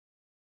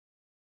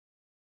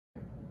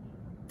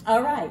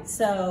All right,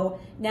 so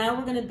now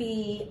we're going to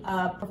be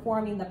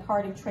performing the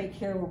part of trach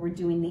care where we're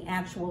doing the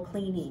actual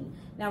cleaning.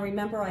 Now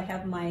remember, I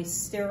have my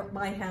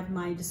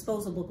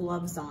disposable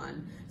gloves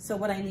on. So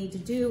what I need to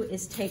do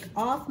is take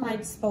off my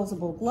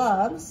disposable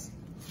gloves,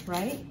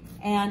 right?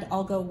 And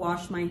I'll go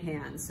wash my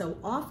hands. So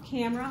off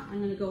camera,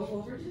 I'm going to go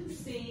over to the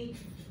sink,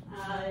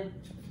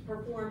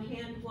 perform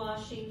hand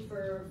washing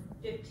for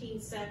 15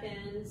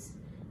 seconds,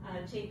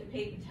 take the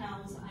paper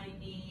towels I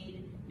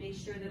need, make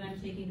sure that I'm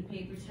taking the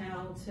paper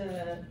towel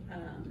to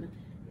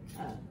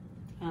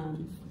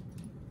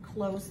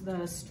close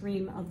the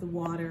stream of the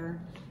water.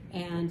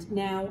 And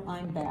now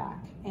I'm back.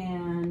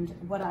 And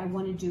what I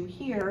want to do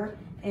here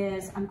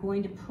is I'm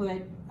going to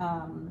put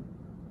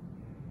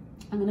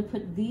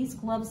these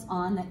gloves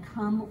on that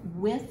come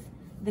with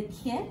the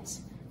kit.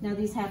 Now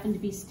these happen to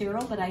be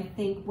sterile, but I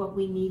think what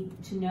we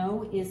need to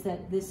know is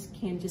that this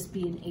can just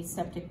be an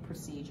aseptic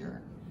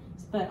procedure.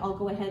 But I'll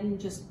go ahead and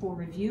just for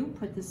review,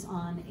 put this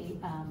on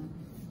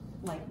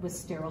like with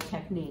sterile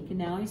technique. And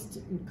now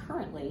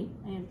currently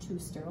I have 2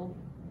 sterile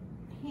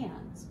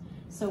hands.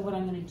 So what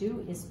I'm going to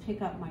do is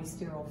pick up my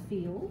sterile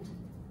field.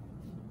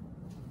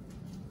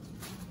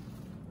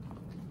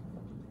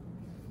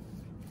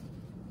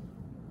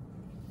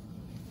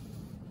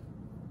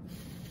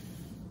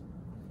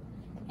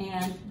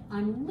 And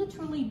I'm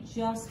literally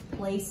just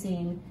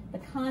placing the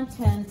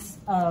contents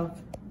of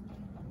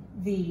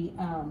the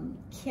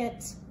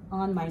kit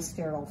on my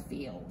sterile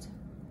field.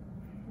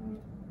 I'm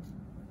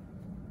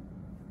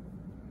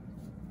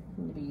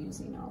going to be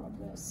using all of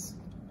this.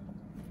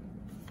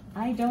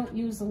 I don't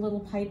use the little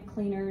pipe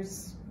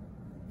cleaners,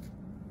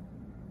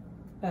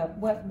 but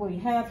what we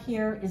have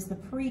here is the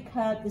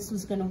pre-cut. This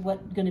is going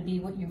to be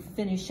what you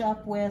finish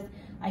up with.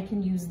 I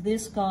can use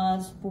this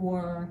gauze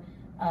for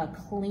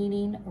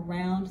cleaning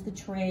around the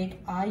trach.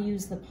 I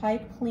use the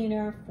pipe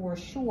cleaner for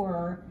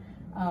sure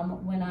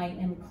when I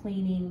am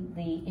cleaning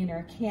the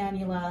inner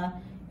cannula,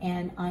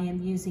 and I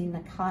am using the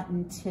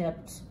cotton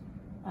tipped,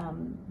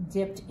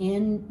 dipped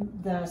in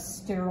the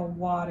sterile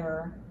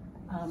water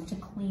to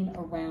clean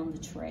around the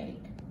trach.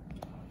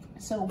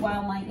 So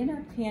while my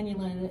inner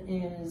cannula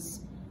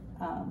is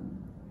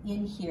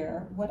in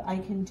here, what I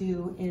can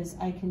do is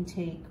I can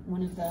take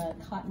one of the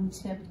cotton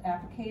tipped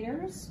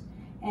applicators,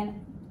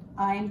 and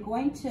I'm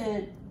going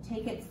to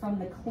take it from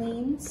the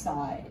clean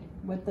side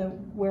with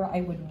where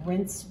I would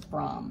rinse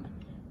from,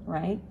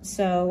 right?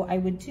 So I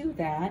would do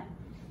that,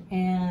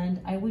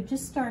 and I would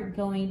just start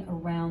going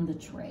around the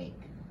trach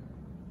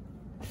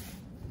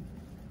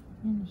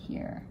in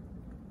here.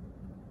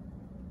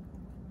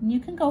 And you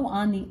can go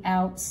on the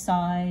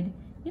outside.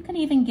 You can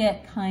even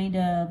get kind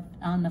of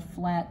on the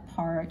flat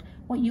part.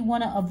 What you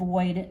want to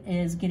avoid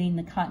is getting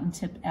the cotton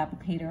tip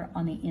applicator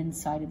on the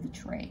inside of the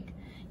trach.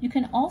 You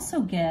can also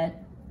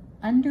get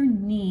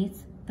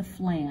underneath the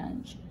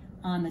flange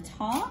on the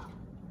top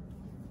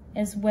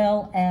as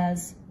well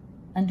as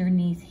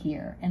underneath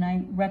here, and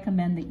I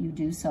recommend that you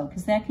do so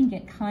because that can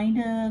get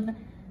kind of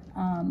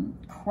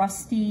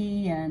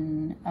crusty,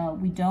 and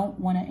we don't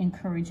want to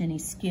encourage any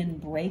skin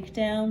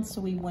breakdown,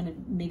 so we want to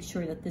make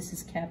sure that this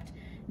is kept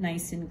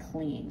nice and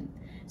clean.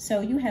 So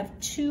you have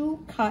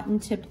 2 cotton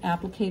tipped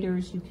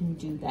applicators you can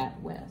do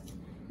that with.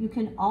 You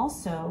can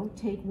also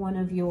take one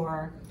of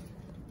your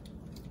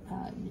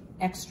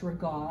extra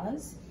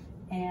gauze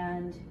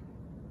and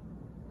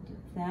do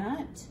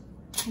that,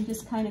 and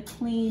just kind of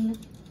clean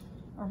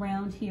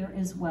around here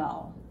as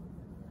well.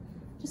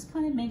 Just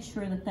kind of make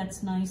sure that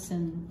that's nice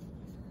and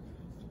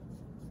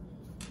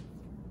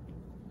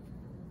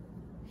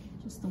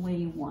just the way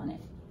you want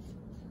it.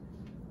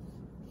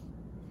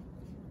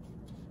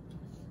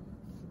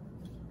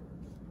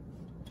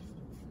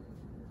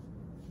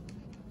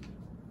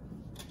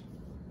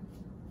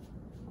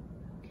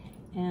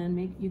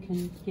 And you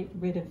can get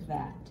rid of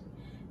that.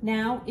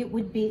 Now it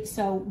would be,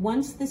 so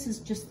once this is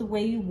just the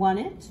way you want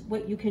it,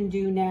 what you can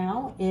do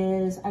now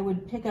is I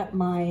would pick up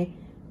my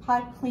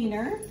pipe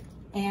cleaner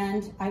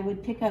and I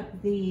would pick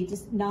up the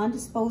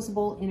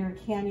non-disposable inner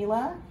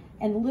cannula,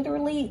 and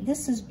literally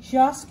this is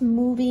just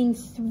moving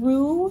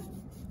through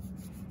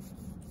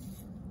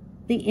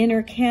the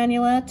inner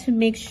cannula to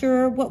make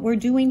sure what we're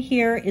doing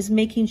here is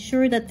making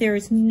sure that there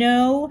is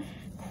no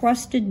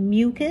crusted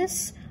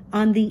mucus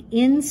on the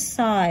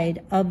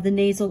inside of the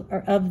nasal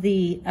or of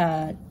the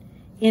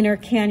inner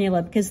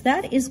cannula, because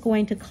that is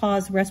going to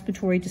cause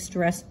respiratory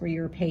distress for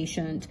your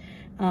patient.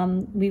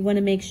 We want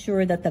to make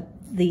sure that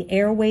the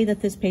airway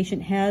that this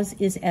patient has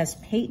is as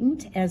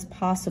patent as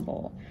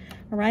possible.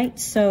 All right,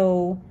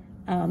 so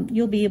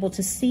you'll be able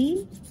to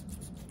see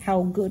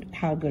how good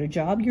a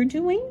job you're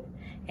doing,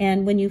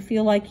 and when you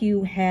feel like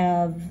you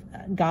have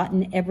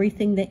gotten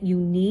everything that you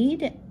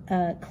need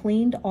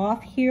cleaned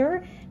off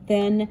here,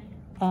 then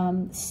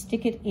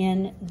stick it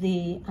in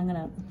the, I'm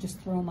gonna just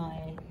throw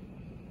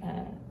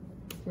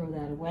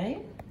that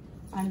away.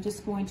 I'm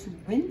just going to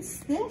rinse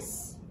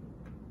this.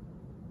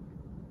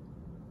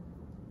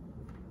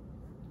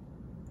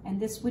 And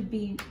this would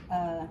be,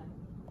 I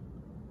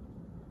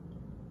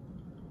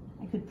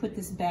could put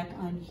this back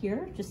on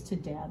here just to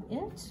dab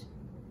it.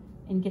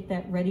 and get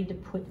that ready to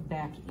put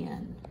back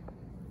in.